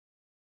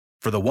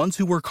For the ones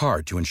who work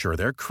hard to ensure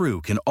their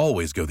crew can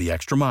always go the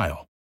extra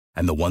mile,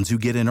 and the ones who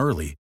get in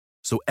early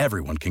so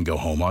everyone can go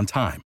home on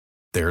time,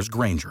 there's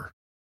Grainger,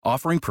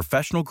 offering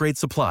professional-grade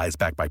supplies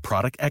backed by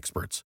product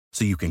experts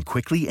so you can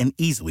quickly and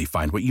easily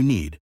find what you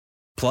need.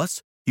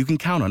 Plus, you can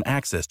count on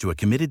access to a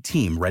committed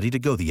team ready to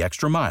go the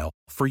extra mile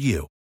for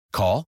you.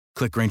 Call,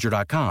 click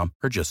Grainger.com,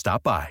 or just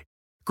stop by.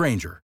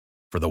 Grainger,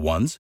 for the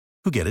ones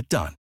who get it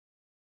done.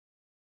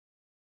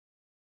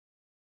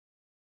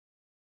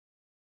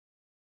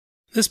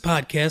 This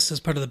podcast is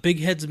part of the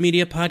Big Heads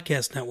Media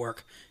Podcast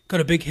Network. Go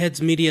to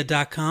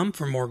bigheadsmedia.com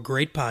for more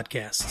great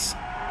podcasts.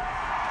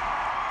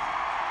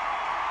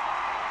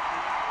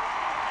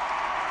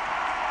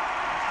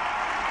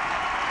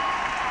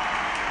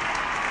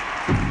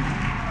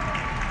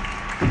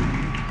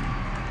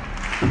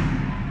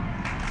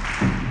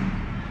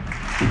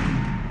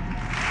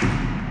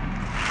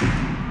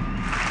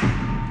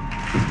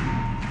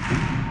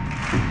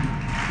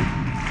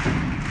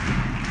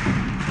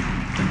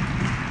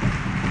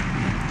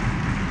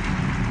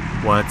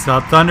 What's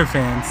up, Thunder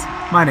fans?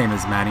 My name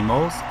is Matty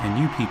Moles,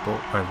 and you people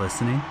are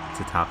listening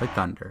to Topic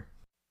Thunder.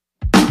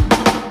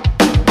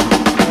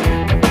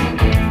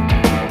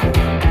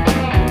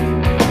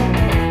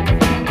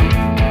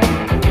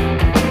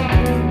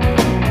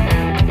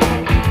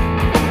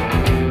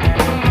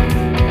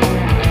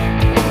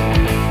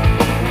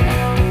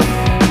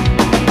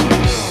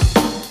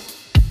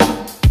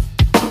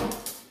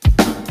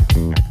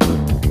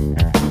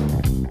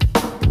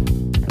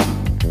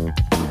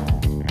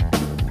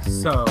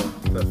 So,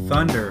 the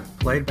Thunder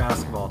played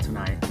basketball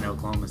tonight in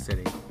Oklahoma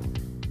City,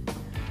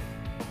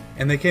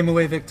 and they came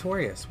away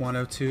victorious,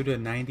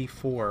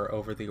 102-94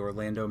 over the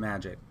Orlando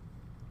Magic.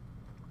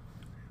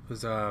 It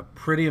was a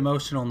pretty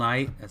emotional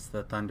night, as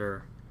the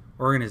Thunder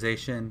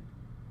organization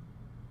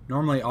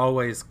normally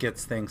always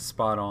gets things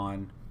spot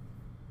on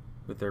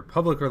with their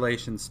public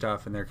relations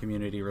stuff and their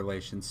community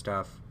relations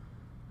stuff.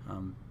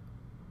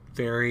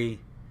 Very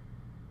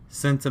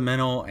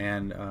sentimental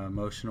and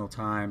emotional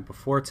time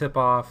before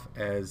tip-off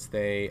as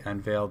they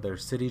unveiled their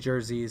city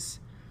jerseys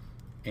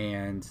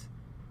and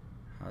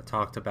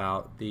talked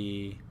about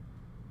the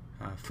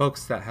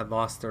folks that had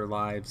lost their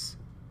lives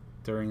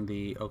during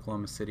the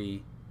Oklahoma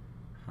City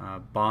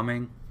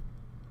bombing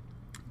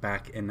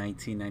back in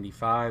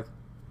 1995.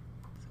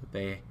 So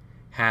they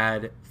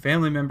had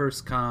family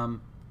members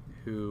come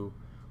who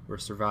were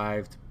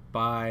survived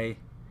by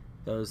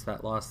those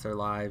that lost their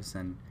lives,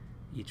 and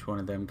each one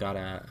of them got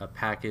a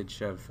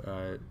package of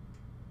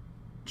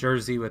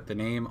jersey with the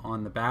name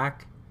on the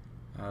back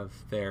of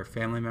their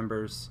family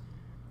members,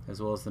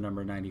 as well as the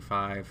number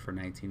 95 for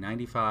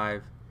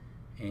 1995.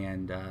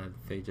 And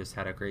they just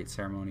had a great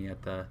ceremony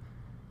at the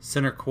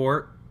center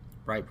court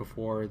right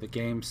before the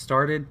game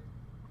started.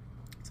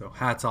 So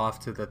hats off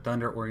to the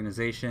Thunder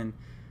organization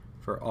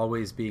for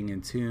always being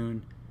in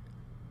tune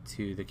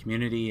to the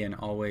community and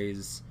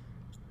always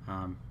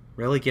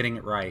really getting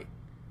it right.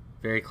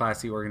 Very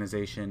classy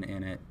organization,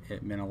 and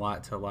it meant a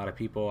lot to a lot of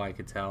people. I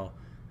could tell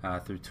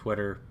through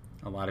Twitter.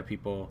 A lot of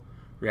people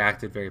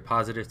reacted very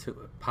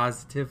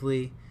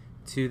positively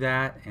to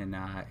that, and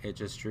it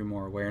just drew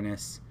more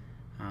awareness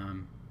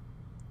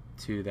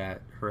to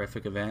that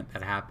horrific event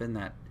that happened,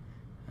 that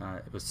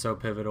it was so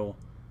pivotal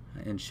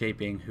in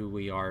shaping who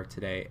we are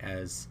today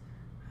as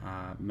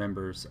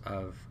members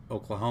of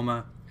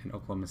Oklahoma and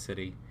Oklahoma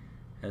City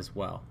as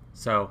well.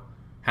 So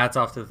hats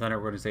off to the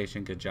Thunder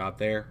organization. Good job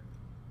there.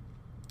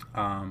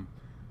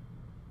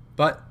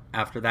 But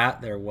after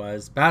that, there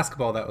was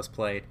basketball that was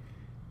played.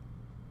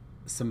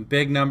 Some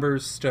big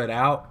numbers stood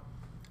out.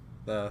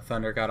 The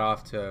Thunder got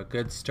off to a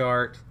good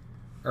start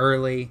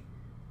early.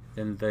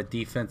 Then the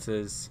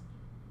defenses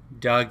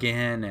dug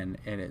in, and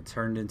it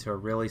turned into a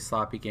really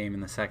sloppy game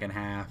in the second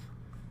half.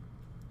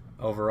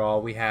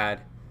 Overall, we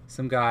had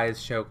some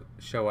guys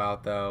show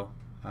out, though.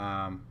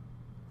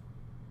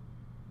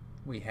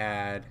 We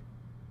had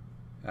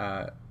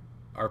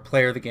our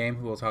player of the game,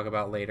 who we'll talk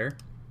about later.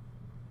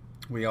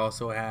 We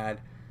also had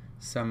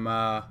some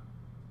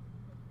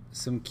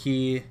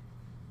key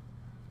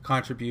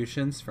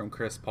contributions from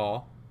Chris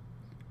Paul,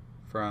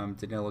 from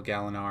Danilo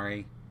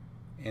Gallinari,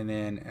 and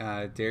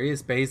then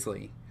Darius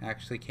Bazley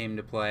actually came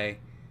to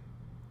play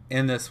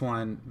in this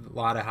one. A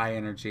lot of high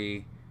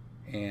energy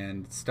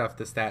and stuffed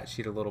the stat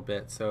sheet a little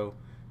bit. So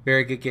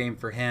very good game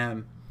for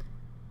him.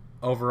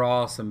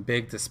 Overall, some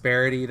big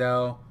disparity,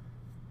 though.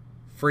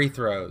 Free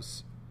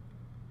throws.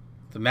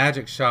 The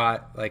Magic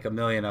shot like a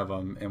million of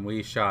them, and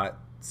we shot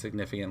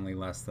significantly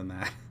less than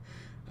that.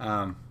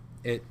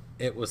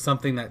 It was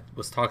something that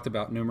was talked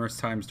about numerous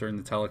times during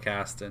the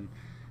telecast, and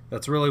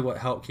that's really what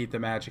helped keep the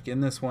Magic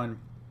in this one.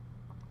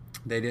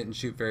 They didn't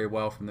shoot very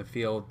well from the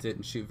field,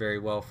 didn't shoot very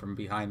well from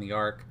behind the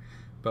arc,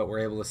 but were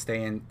able to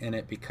stay in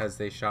it because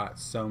they shot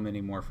so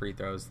many more free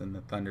throws than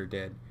the Thunder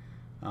did.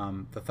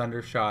 The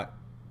Thunder shot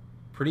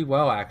pretty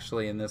well,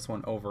 actually, in this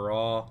one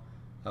overall.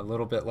 A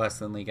little bit less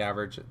than league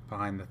average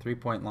behind the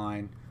three-point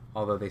line,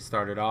 although they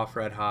started off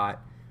red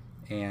hot,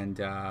 and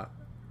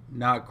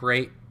not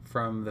great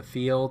from the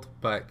field,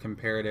 but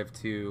comparative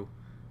to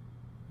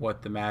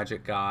what the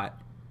Magic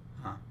got.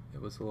 It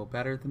was a little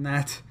better than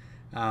that.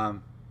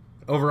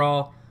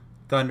 Overall,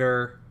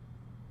 Thunder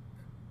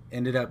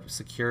ended up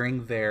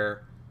securing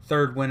their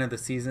third win of the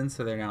season,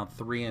 so they're now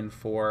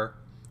 3-4,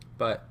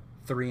 but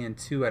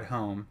 3-2 at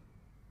home.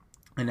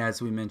 And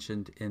as we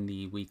mentioned in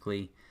the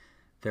weekly,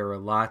 there were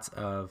lots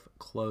of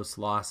close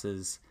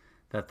losses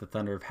that the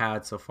Thunder have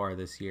had so far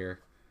this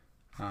year.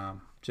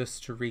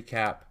 Just to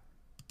recap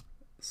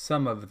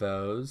some of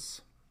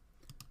those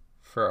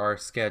for our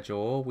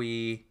schedule,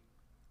 we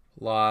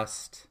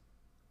lost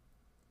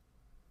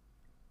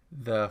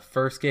the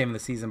first game of the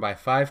season by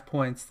 5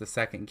 points, the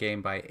second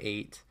game by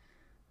 8.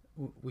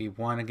 We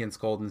won against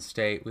Golden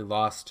State. We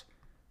lost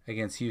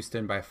against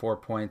Houston by 4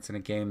 points in a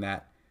game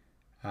that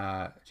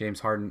James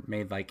Harden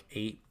made like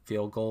 8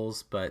 field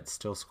goals, but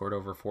still scored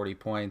over 40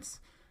 points.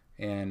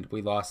 And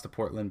we lost to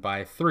Portland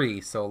by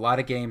 3. So a lot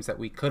of games that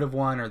we could have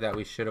won or that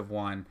we should have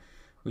won.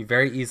 We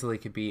very easily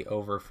could be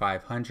over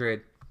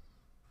 500.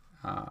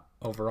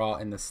 Overall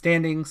in the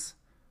standings,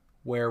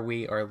 where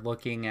we are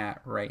looking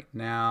at right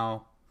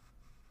now,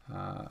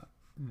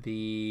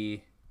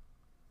 the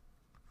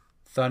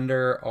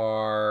Thunder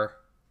are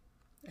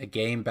a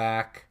game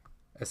back,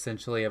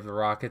 essentially, of the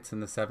Rockets in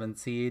the 7th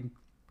seed.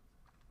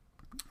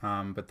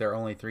 But they're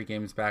only 3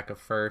 games back of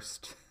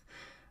first.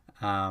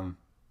 The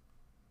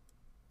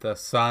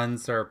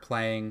Suns are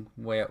playing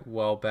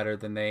well better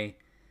than they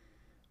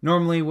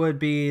normally would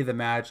be. The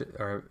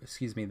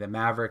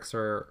Mavericks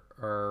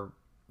are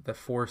the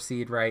 4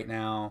 seed right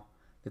now.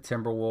 The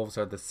Timberwolves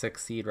are the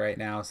 6 seed right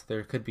now, so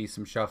there could be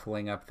some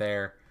shuffling up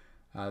there.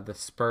 The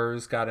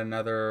Spurs got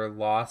another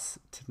loss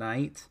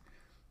tonight.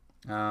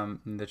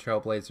 And the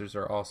Trailblazers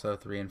are also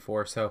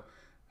 3-4. So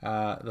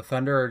the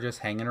Thunder are just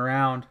hanging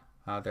around.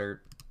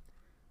 They're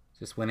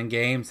just winning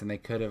games, and they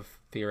could have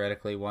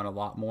theoretically won a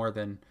lot more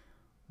than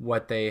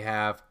what they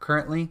have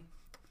currently.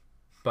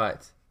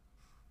 But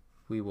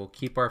we will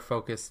keep our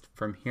focus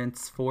from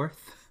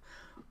henceforth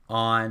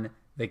on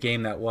the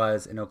game that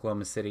was in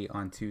Oklahoma City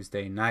on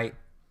Tuesday night.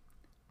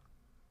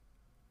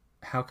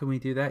 How can we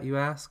do that, you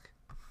ask?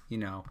 You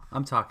know,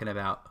 I'm talking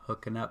about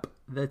hooking up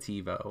the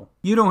TiVo.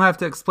 You don't have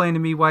to explain to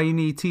me why you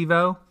need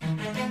TiVo.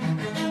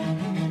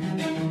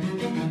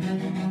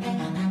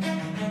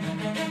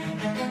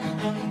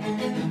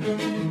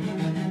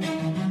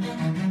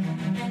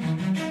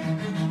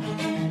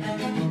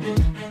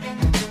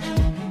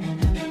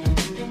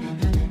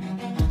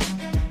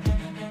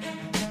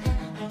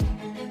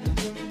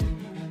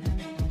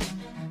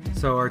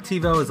 So our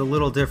TiVo is a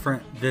little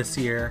different this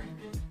year,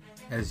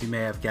 as you may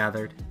have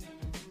gathered.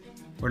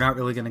 We're not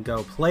really going to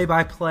go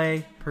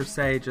play-by-play, per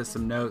se, just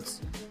some notes,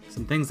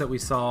 some things that we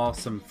saw,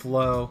 some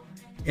flow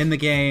in the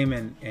game,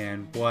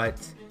 and what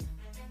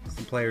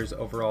some players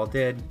overall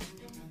did.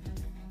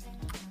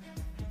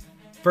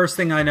 First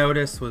thing I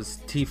noticed was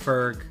T.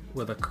 Ferg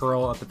with a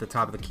curl up at the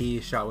top of the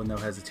key, shot with no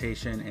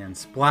hesitation, and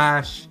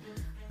splash.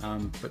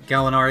 But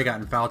Gallinari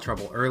got in foul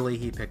trouble early.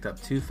 He picked up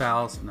 2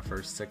 fouls in the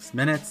first 6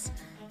 minutes.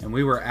 And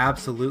we were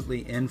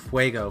absolutely in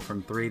fuego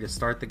from 3 to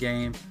start the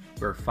game.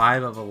 We were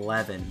 5 of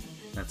 11.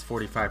 That's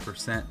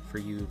 45% for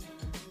you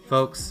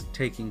folks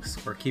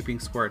keeping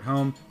score at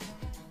home.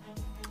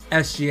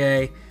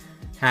 SGA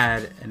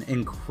had an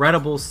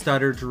incredible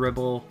stutter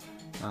dribble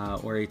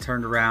where he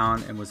turned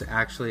around and was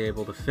actually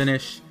able to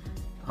finish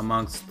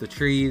amongst the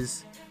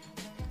trees.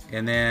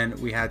 And then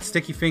we had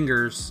sticky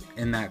fingers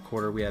in that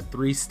quarter. We had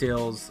 3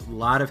 steals, a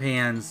lot of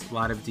hands, a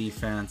lot of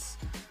defense,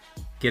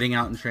 getting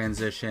out in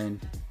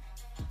transition.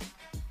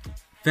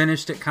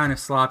 Finished it kind of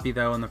sloppy,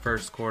 though, in the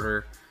first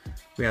quarter.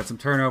 We had some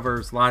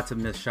turnovers, lots of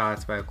missed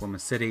shots by Oklahoma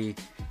City,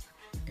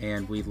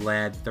 and we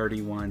led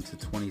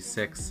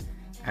 31-26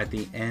 at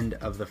the end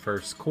of the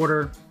first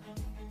quarter.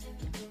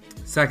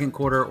 Second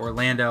quarter,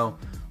 Orlando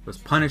was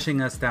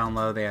punishing us down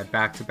low. They had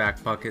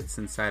back-to-back buckets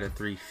inside of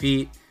 3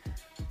 feet.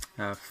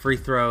 Free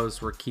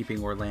throws were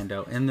keeping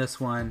Orlando in this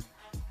one.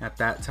 At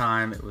that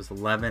time, it was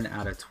 11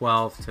 out of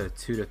 12 to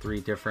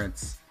 2-3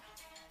 difference.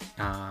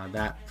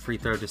 That free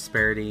throw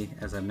disparity,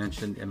 as I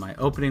mentioned in my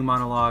opening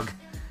monologue,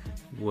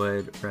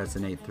 would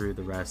resonate through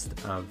the rest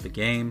of the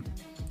game.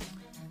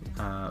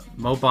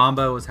 Mo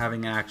Bamba was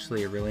having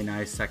actually a really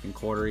nice second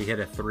quarter. He hit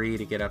a 3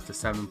 to get up to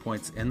 7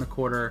 points in the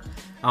quarter.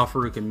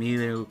 Al-Farouq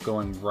Aminu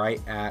going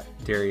right at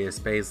Darius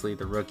Bazley,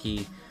 the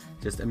rookie.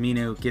 Just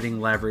Aminu getting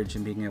leverage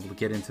and being able to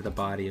get into the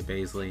body of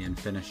Bazley and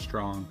finish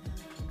strong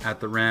at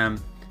the rim.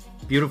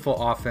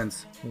 Beautiful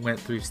offense went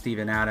through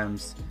Steven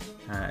Adams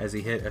as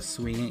he hit a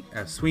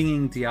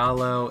swinging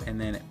Diallo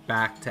and then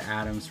back to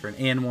Adams for an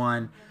and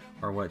one,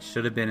 or what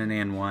should have been an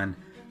and one,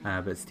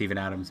 but Steven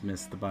Adams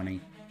missed the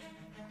bunny.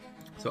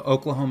 So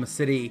Oklahoma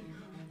City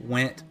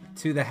went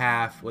to the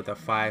half with a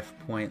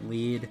 5-point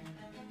lead,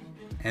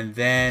 and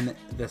then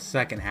the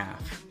second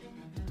half.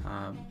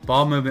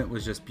 Ball movement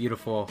was just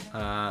beautiful.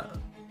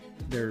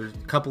 There's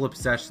a couple of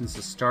possessions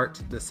to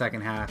start the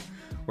second half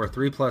where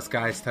 3+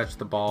 guys touched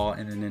the ball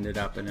and it ended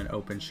up in an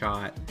open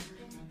shot.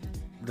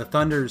 The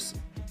Thunder's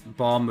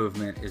ball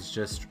movement is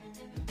just,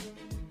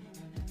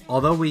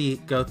 although we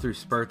go through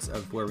spurts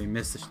of where we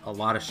miss a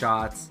lot of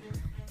shots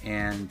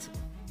and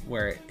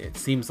where it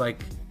seems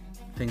like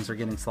things are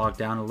getting slogged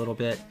down a little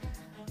bit,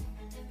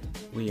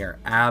 we are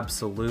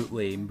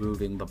absolutely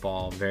moving the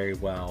ball very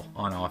well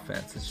on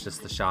offense. It's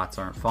just the shots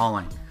aren't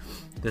falling.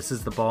 This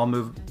is the ball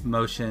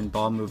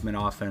movement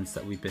offense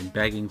that we've been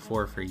begging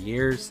for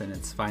years, and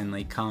it's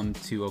finally come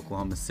to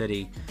Oklahoma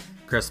City.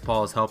 Chris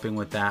Paul is helping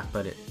with that,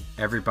 but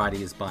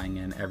everybody is buying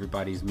in.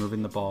 Everybody's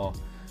moving the ball,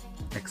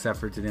 except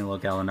for Danilo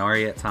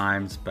Gallinari at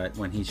times, but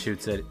when he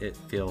shoots it, it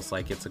feels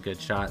like it's a good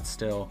shot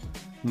still,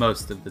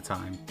 most of the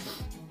time.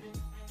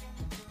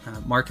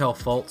 Markelle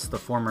Fultz, the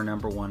former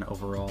number 1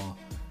 overall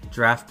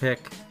draft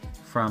pick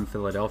from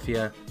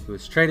Philadelphia, who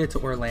was traded to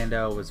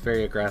Orlando, was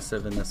very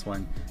aggressive in this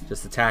one,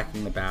 just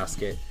attacking the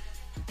basket.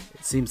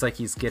 It seems like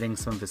he's getting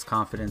some of his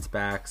confidence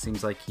back.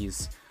 Seems like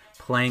he's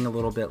playing a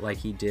little bit like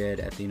he did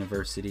at the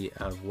University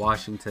of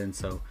Washington,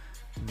 so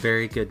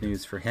very good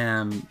news for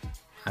him.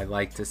 I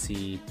like to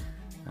see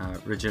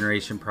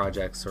regeneration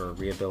projects or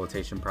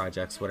rehabilitation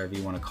projects, whatever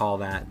you want to call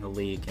that, in the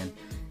league, and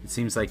it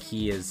seems like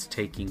he is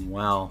taking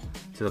well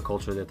to the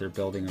culture that they're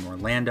building in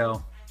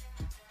Orlando.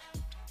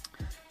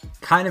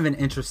 Kind of an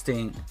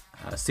interesting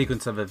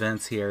sequence of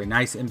events here.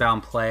 Nice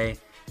inbound play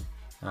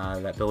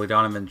that Billy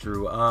Donovan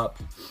drew up,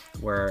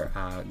 where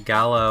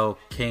Gallo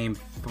came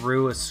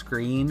through a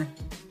screen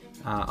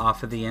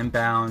off of the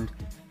inbound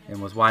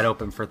and was wide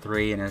open for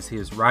 3, and as he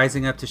was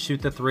rising up to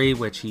shoot the 3,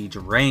 which he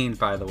drained,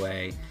 by the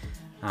way,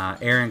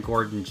 Aaron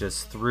Gordon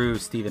just threw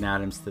Steven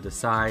Adams to the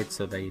side,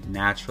 so they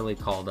naturally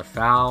called a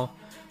foul,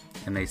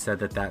 and they said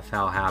that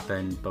foul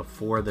happened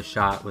before the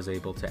shot was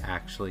able to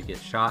actually get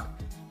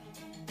shot.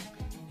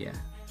 Yeah,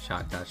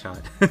 shot.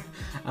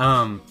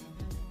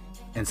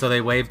 And so they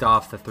waved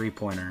off the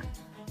 3-pointer,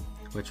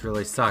 which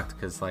really sucked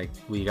because,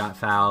 we got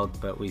fouled,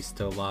 but we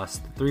still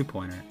lost the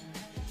 3-pointer.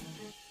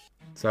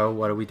 So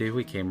what do?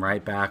 We came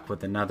right back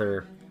with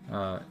another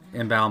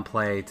inbound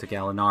play to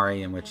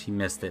Gallinari, in which he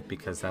missed it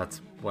because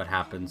that's what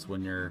happens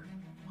when you're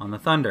on the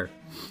Thunder.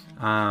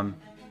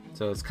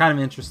 So it's kind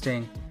of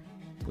interesting.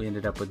 We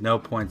ended up with no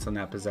points on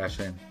that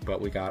possession,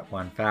 but we got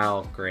 1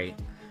 foul. Great.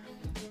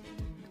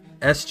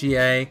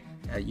 SGA,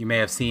 you may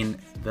have seen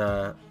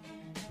the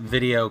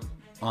video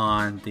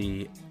on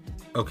the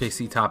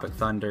OKC Topic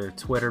Thunder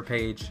Twitter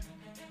page.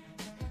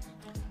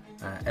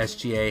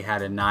 SGA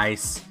had a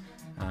nice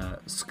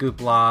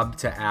scoop lob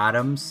to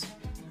Adams,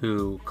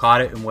 who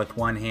caught it with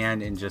one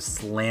hand and just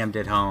slammed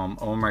it home.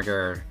 Oh my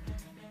God.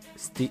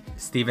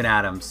 Steven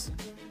Adams,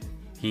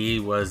 he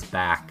was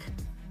back.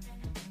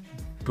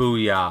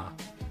 Booyah.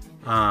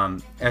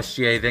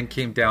 SGA then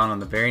came down on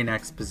the very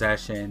next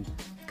possession,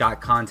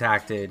 got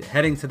contacted,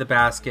 heading to the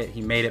basket.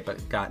 He made it,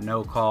 but got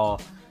no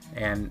call.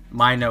 And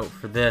my note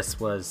for this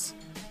was,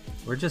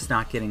 we're just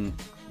not getting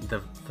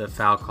the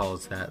foul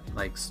calls that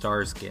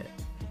stars get.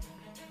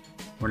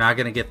 We're not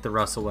going to get the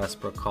Russell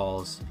Westbrook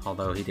calls,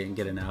 although he didn't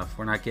get enough.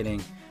 We're not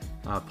getting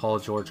Paul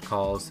George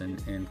calls,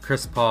 and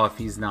Chris Paul, if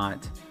he's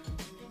not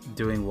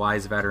doing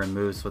wise veteran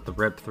moves with the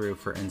rip through,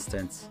 for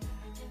instance,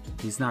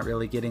 he's not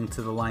really getting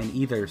to the line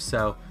either.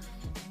 So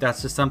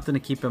that's just something to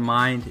keep in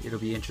mind. It'll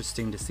be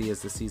interesting to see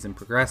as the season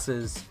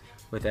progresses,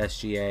 with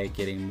SGA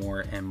getting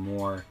more and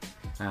more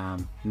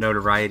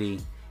notoriety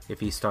if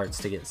he starts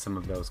to get some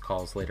of those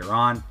calls later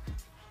on.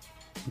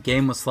 The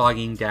game was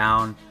slogging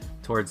down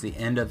towards the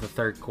end of the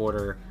third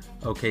quarter.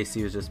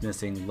 OKC was just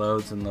missing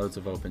loads and loads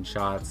of open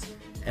shots.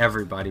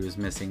 Everybody was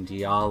missing.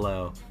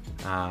 Diallo,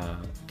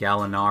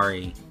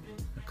 Gallinari,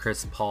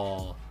 Chris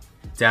Paul.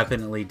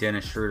 Definitely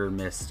Dennis Schroeder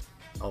missed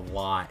a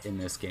lot in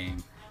this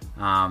game.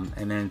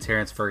 And then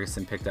Terrence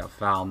Ferguson picked up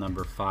foul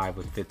number 5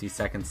 with 50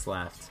 seconds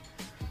left.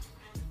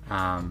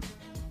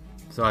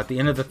 So at the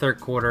end of the third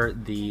quarter,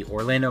 the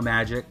Orlando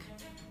Magic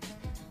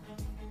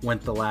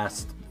went the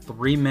last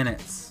 3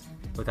 minutes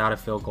without a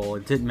field goal.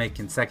 It didn't make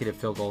consecutive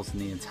field goals in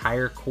the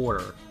entire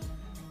quarter,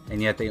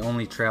 and yet they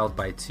only trailed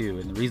by 2.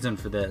 And the reason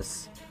for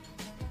this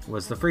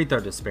was the free throw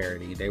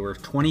disparity. They were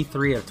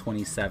 23 of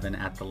 27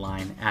 at the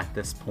line at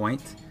this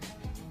point,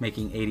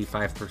 making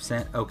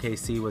 85%.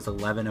 OKC was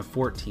 11 of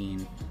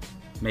 14,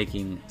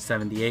 making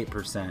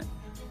 78%.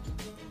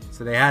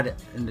 So they had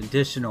an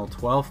additional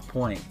 12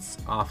 points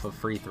off of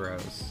free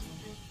throws.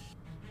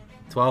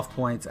 12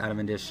 points out of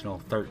an additional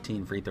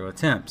 13 free throw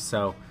attempts.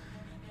 So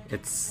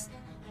it's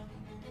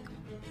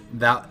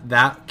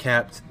that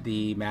kept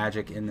the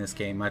Magic in this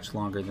game much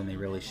longer than they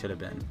really should have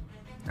been.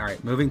 All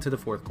right, moving to the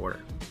fourth quarter.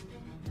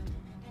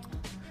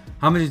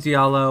 Hamidou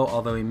Diallo,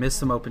 although he missed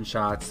some open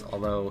shots,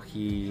 although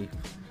he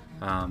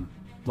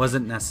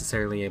wasn't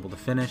necessarily able to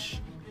finish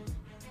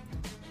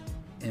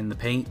in the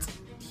paint,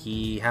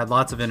 he had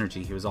lots of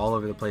energy. He was all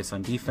over the place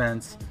on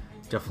defense,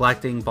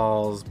 deflecting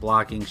balls,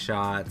 blocking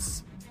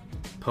shots,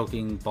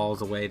 poking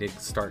balls away to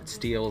start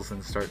steals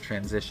and start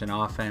transition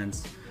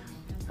offense.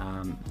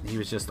 He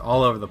was just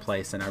all over the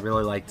place, and I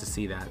really like to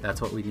see that.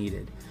 That's what we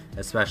needed,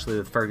 especially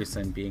with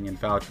Ferguson being in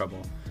foul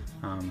trouble.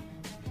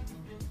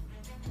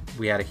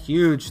 We had a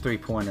huge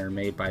three-pointer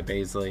made by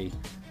Bazley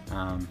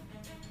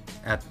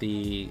at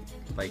the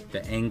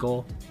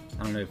angle.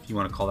 I don't know if you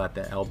want to call that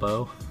the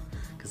elbow,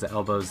 because the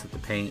elbow's at the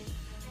paint.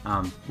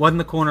 Wasn't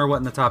the corner,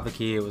 wasn't the top of the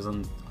key. It was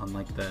on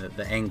like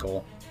the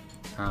angle.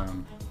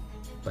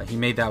 But he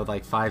made that with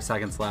like 5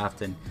 seconds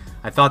left, and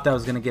I thought that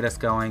was going to get us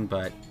going,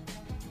 but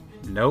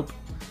nope.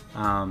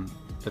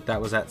 But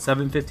that was at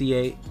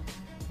 7:58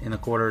 in the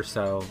quarter,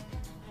 so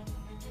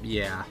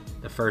yeah,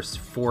 the first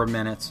 4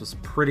 minutes was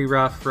pretty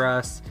rough for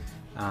us.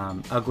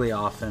 Ugly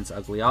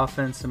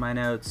offense in my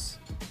notes,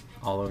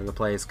 all over the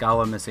place.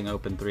 Gallo missing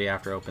open 3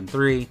 after open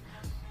 3.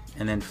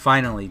 And then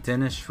finally,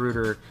 Dennis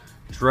Schroeder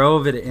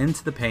drove it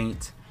into the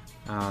paint,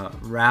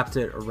 wrapped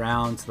it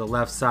around to the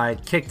left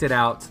side, kicked it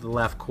out to the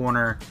left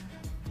corner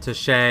to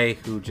Shea,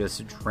 who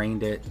just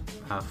drained it.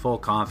 Full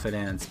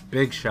confidence,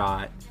 big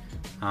shot.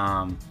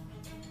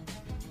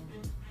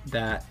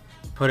 That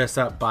put us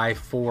up by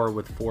 4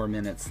 with 4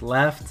 minutes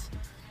left.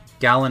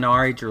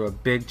 Gallinari drew a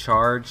big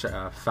charge,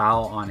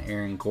 foul on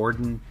Aaron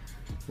Gordon,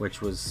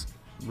 which was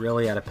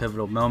really at a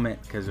pivotal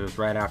moment because it was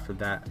right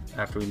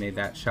after we made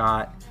that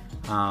shot.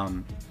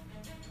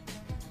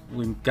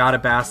 We got a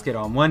basket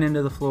on one end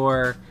of the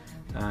floor,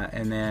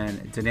 and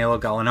then Danilo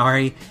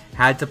Gallinari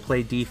had to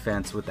play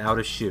defense without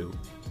a shoe.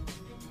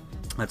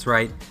 That's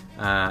right.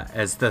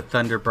 As the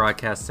Thunder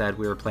broadcast said,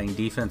 we were playing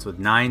defense with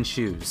 9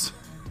 shoes.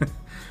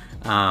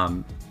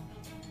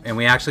 And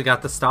we actually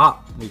got the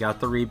stop. We got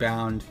the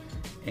rebound,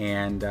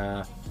 and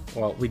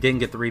we didn't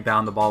get the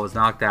rebound. The ball was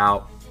knocked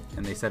out,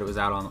 and they said it was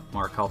out on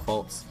Markelle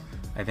Fultz,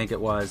 I think it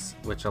was,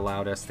 which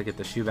allowed us to get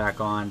the shoe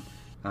back on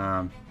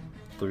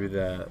through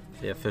the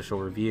official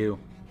review.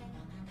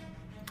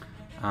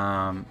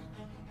 So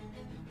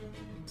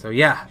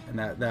yeah, and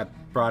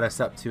that brought us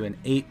up to an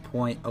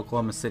 8-point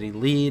Oklahoma City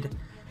lead,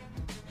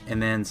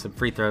 and then some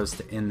free throws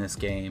to end this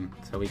game.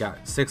 So we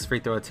got 6 free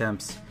throw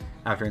attempts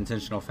after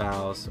intentional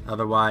fouls.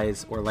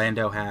 Otherwise,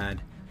 Orlando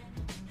had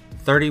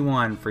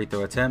 31 free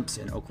throw attempts,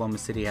 and Oklahoma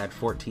City had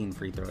 14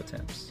 free throw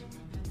attempts.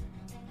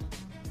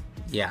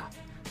 Yeah,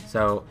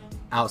 so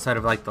outside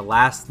of like the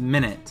last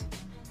minute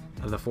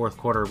of the fourth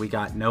quarter, we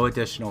got no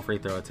additional free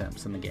throw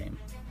attempts in the game.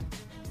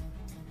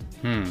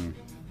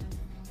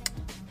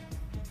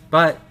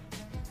 But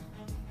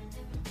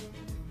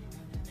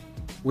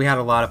we had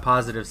a lot of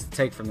positives to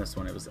take from this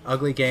one. It was an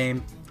ugly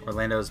game.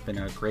 Orlando's been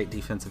a great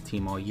defensive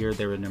team all year.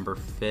 They were number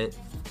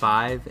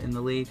 5 in the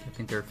league. I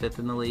think they're 5th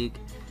in the league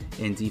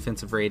in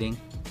defensive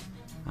rating.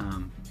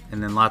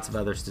 And then lots of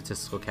other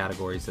statistical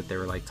categories that they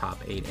were like top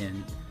 8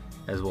 in,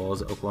 as well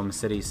as Oklahoma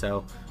City.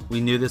 So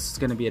we knew this was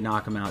going to be a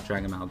knock 'em out,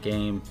 drag 'em out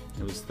game.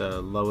 It was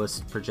the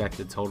lowest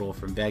projected total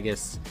from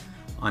Vegas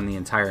on the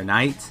entire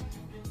night,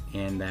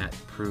 and that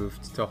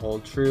proved to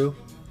hold true.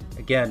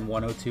 Again,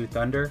 102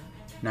 Thunder,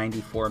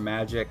 94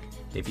 Magic.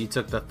 If you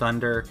took the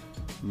Thunder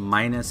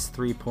minus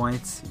 3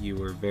 points, you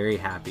were very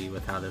happy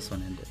with how this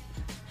one ended.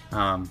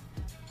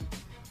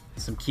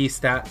 Some key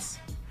stats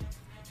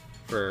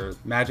for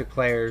Magic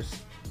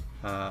players.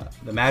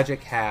 The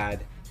Magic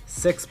had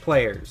 6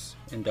 players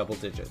in double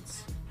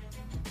digits.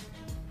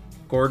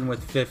 Gordon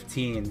with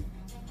 15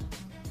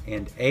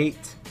 and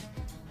 8.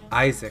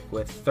 Isaac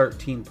with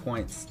 13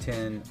 points,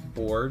 10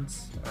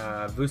 boards.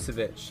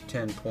 Vucevic,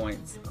 10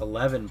 points,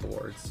 11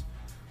 boards.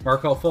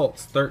 Markelle Fultz,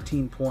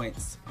 13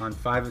 points on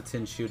 5 of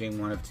 10 shooting,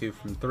 1 of 2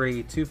 from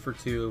 3, 2 for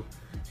 2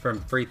 from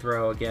free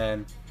throw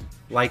again.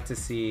 Like to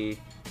see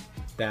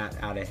that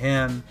out of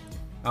him.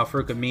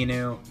 Al-Farouq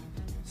Aminu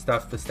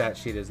stuffed the stat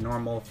sheet as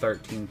normal,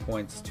 13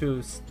 points,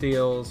 2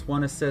 steals,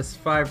 1 assist,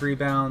 5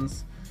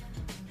 rebounds.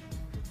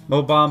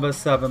 Mo Bamba,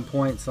 7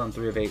 points on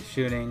 3 of 8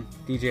 shooting.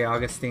 DJ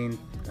Augustin,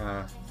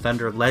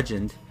 Thunder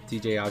legend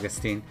DJ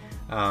Augustin,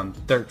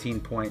 13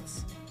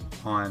 points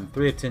on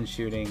 3 of 10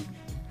 shooting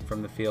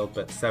from the field,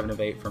 but 7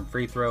 of 8 from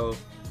free throw.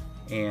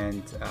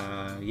 And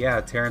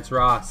Terrence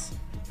Ross,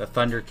 the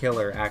Thunder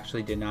killer,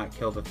 actually did not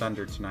kill the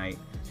Thunder tonight.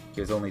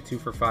 He was only 2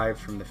 for 5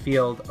 from the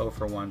field, 0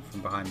 for 1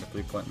 from behind the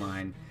 3-point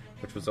line,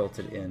 which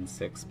resulted in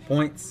 6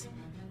 points.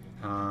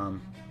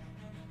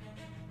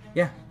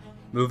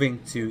 Moving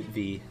to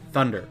the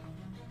Thunder.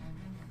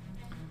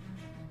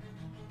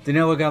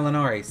 Danilo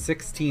Gallinari,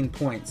 16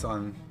 points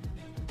on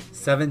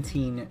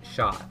 17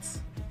 shots.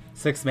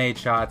 6 made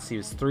shots. He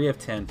was 3 of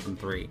 10 from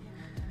 3.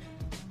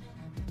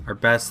 Our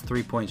best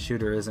 3-point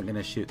shooter isn't going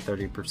to shoot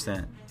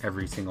 30%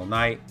 every single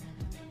night.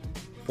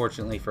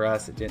 Fortunately for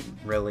us, it didn't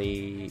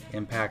really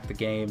impact the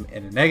game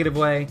in a negative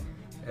way,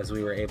 as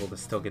we were able to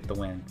still get the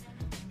win.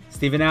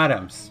 Steven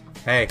Adams,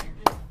 hey,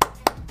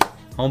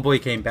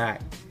 homeboy came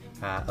back.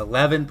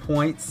 11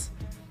 points.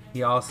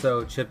 He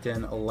also chipped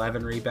in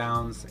 11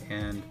 rebounds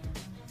and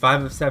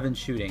 5 of 7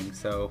 shooting.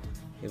 So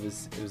it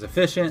was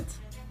efficient.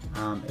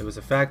 It was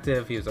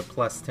effective. He was a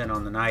plus 10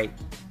 on the night.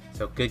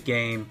 So good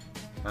game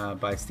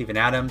by Steven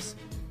Adams.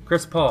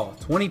 Chris Paul,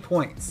 20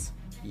 points.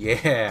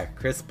 Yeah,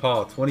 Chris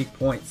Paul, 20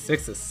 points,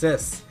 6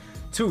 assists,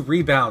 2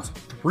 rebounds,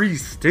 3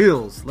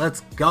 steals.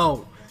 Let's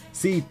go.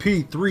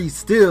 CP3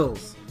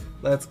 steals.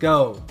 Let's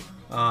go.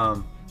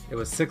 It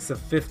was 6 of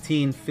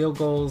 15 field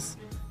goals,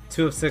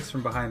 2 of 6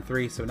 from behind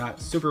 3, so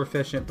not super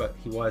efficient, but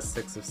he was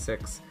 6 of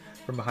 6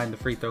 from behind the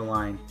free throw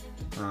line,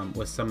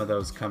 with some of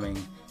those coming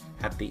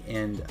at the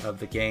end of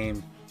the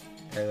game.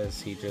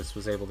 as he just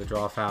was able to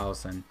draw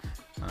fouls, and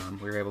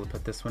we were able to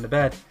put this one to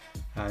bed.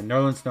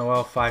 Nerlens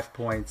Noel, 5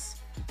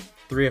 points,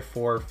 3 of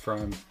 4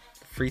 from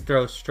free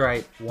throw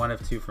stripe, 1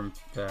 of 2 from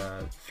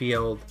the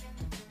field,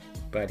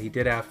 but he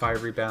did have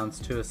 5 rebounds,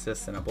 2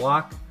 assists, and a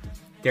block.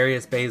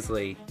 Darius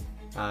Bazley,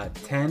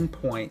 10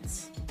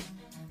 points,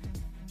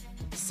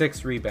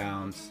 6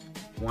 rebounds,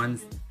 1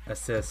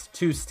 assist,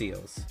 2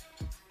 steals.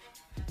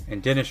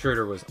 And Dennis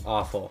Schroeder was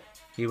awful.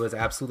 He was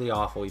absolutely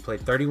awful. He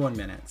played 31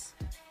 minutes,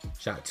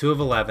 shot 2 of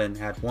 11,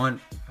 had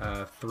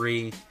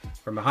 3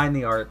 from behind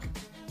the arc,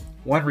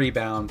 1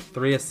 rebound,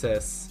 3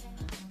 assists,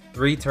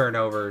 3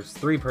 turnovers,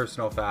 3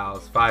 personal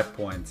fouls, 5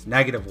 points,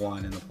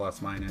 -1 in the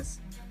plus minus.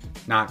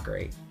 Not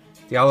great.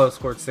 Diallo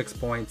scored 6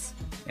 points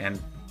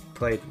and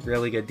played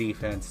really good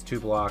defense, 2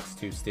 blocks,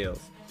 2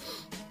 steals.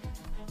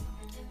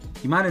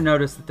 You might have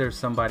noticed that there's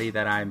somebody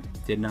that I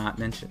did not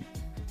mention.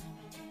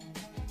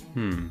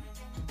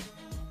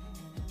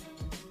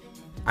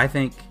 I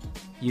think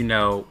you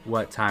know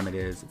what time it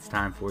is. It's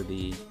time for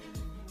the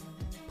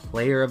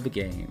player of the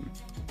game.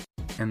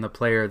 And the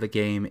player of the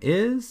game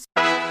is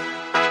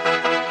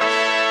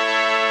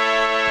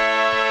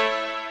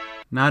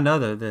none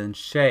other than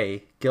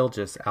Shai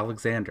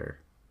Gilgeous-Alexander.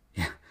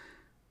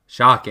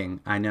 Shocking,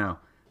 I know.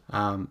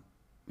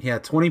 He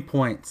had 20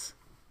 points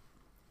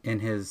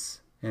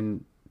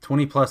in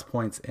 20 plus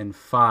points in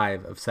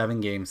 5 of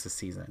 7 games this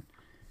season.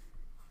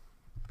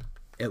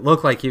 It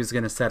looked like he was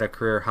going to set a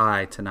career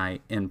high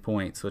tonight in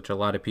points, which a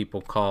lot of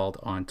people called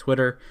on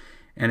Twitter,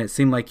 and it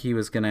seemed like he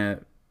was going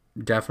to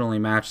definitely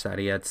match that.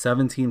 He had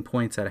 17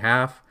 points at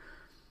half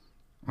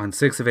on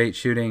 6 of 8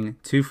 shooting,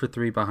 2 for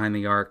 3 behind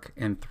the arc,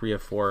 and 3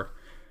 of 4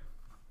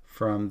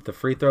 from the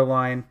free throw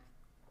line.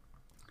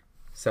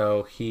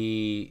 So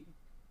he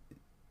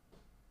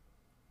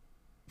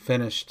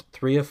finished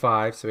 3 of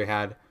 5, so he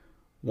had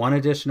 1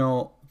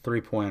 additional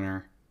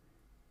three-pointer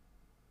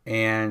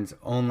and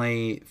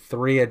only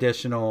 3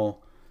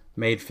 additional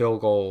made field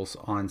goals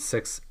on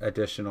 6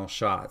 additional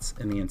shots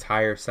in the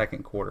entire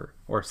second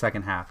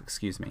half.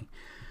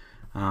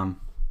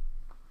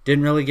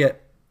 Didn't really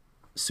get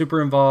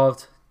super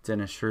involved.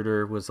 Dennis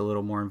Schroeder was a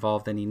little more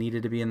involved than he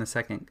needed to be in the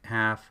second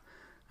half.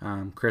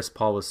 Chris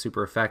Paul was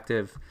super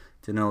effective.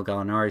 Danilo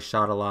Gallinari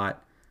shot a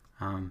lot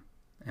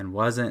and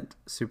wasn't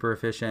super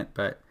efficient,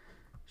 but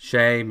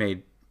Shai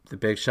made the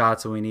big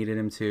shots when we needed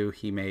him to.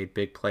 He made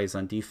big plays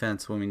on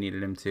defense when we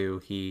needed him to.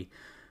 He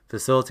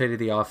facilitated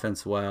the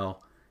offense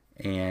well,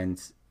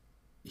 and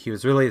he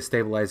was really a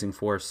stabilizing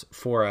force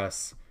for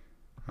us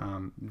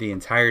the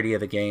entirety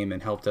of the game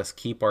and helped us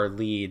keep our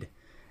lead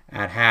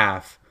at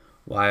half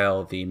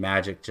while the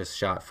Magic just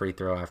shot free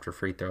throw after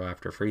free throw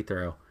after free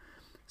throw.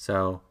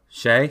 So,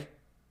 Shai,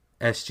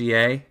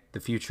 SGA,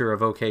 the future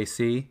of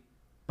OKC,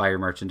 buy your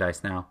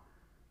merchandise now.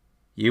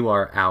 You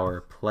are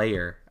our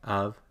player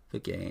of the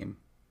game.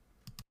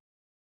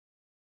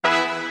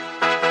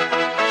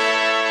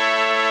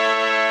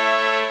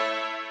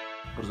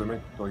 What does it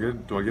mean? Do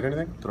I get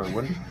anything? Did I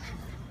win?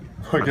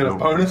 Do I get a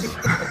bonus?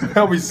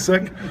 That'll be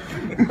sick.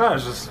 No,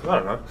 it's just, I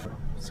don't know.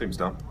 Seems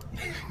dumb.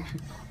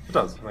 It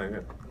does. Yeah.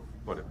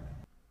 Whatever.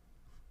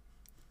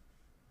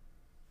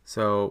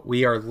 So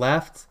we are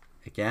left,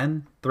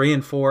 again,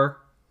 3-4,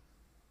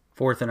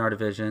 4th in our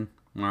division.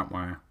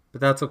 But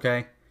that's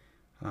okay.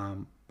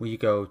 We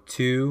go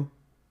to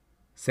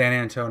San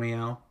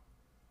Antonio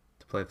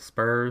to play the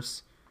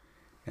Spurs,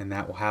 and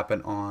that will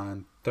happen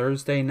on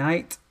Thursday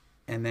night.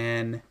 And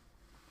then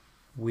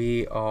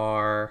we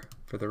are,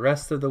 for the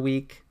rest of the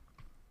week,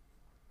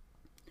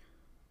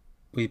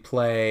 we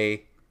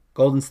play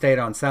Golden State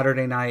on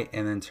Saturday night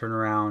and then turn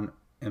around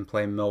and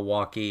play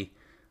Milwaukee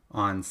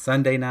on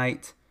Sunday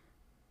night.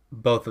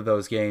 Both of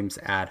those games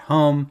at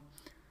home.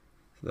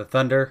 The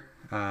Thunder,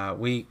 I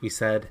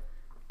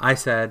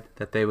said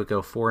that they would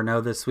go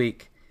 4-0 this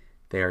week.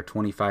 They are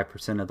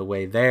 25% of the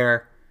way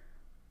there.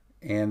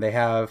 And they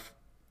have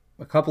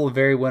a couple of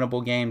very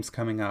winnable games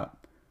coming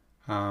up.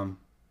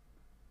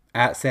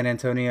 At San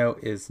Antonio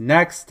is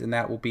next, and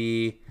that will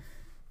be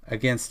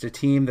against a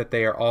team that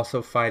they are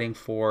also fighting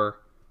for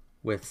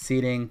with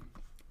seeding.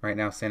 Right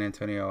now, San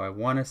Antonio, I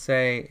want to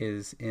say,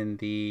 is in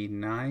the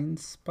 9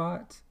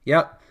 spot.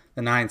 Yep,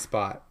 the 9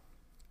 spot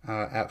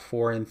at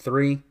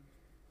 4-3.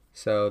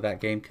 So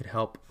that game could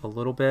help a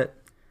little bit.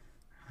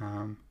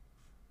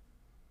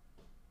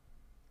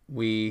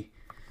 We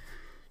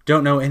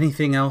don't know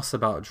anything else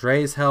about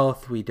Dre's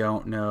health. We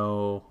don't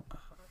know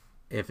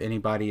if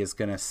anybody is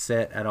going to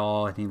sit at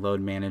all, any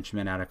load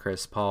management out of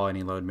Chris Paul,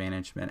 any load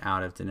management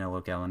out of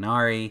Danilo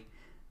Gallinari,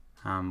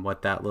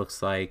 what that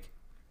looks like.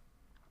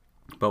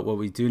 But what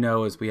we do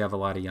know is we have a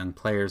lot of young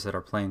players that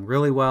are playing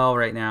really well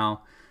right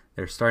now.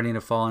 They're starting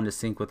to fall into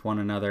sync with one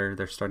another.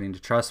 They're starting to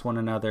trust one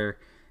another.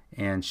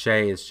 And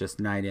Shai is just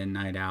night in,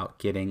 night out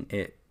getting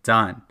it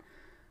done.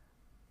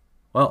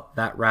 Well,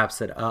 that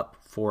wraps it up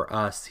for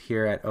us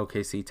here at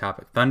OKC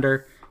Topic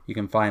Thunder. You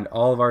can find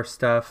all of our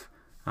stuff.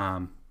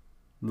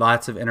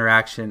 Lots of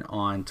interaction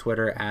on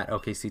Twitter at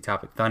OKC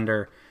Topic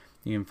Thunder.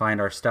 You can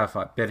find our stuff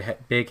at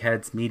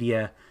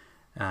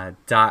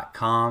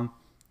bigheadsmedia.com.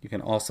 You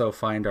can also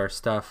find our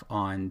stuff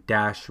on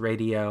Dash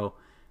Radio,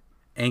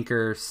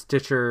 Anchor,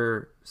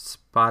 Stitcher,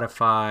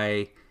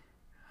 Spotify,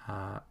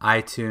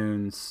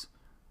 iTunes,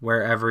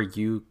 wherever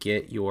you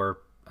get your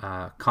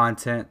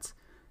content.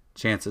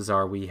 Chances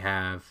are we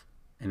have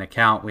an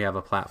account, we have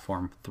a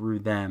platform through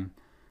them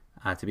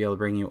to be able to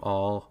bring you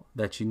all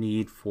that you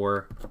need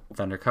for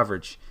Thunder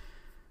coverage.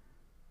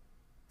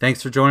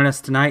 Thanks for joining us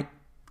tonight.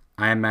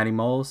 I am Matty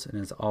Moles, and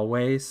as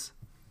always,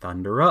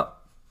 Thunder up.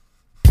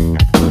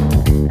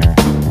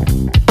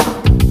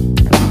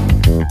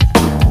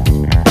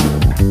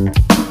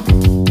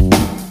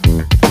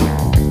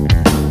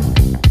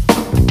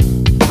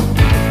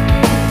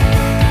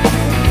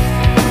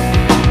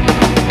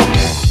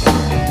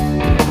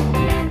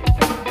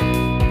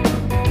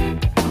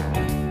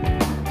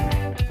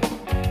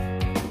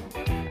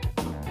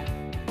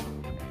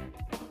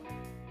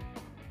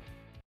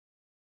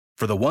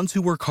 For the ones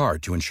who work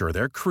hard to ensure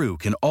their crew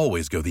can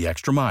always go the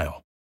extra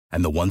mile,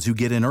 and the ones who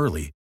get in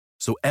early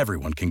so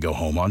everyone can go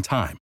home on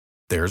time,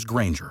 there's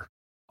Grainger,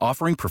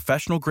 offering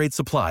professional-grade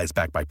supplies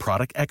backed by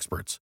product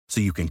experts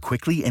so you can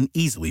quickly and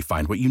easily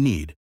find what you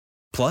need.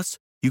 Plus,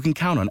 you can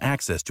count on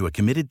access to a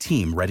committed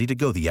team ready to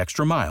go the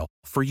extra mile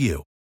for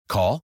you.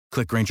 Call,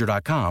 click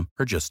Grainger.com,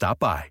 or just stop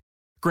by.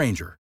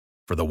 Grainger,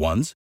 for the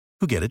ones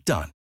who get it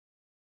done.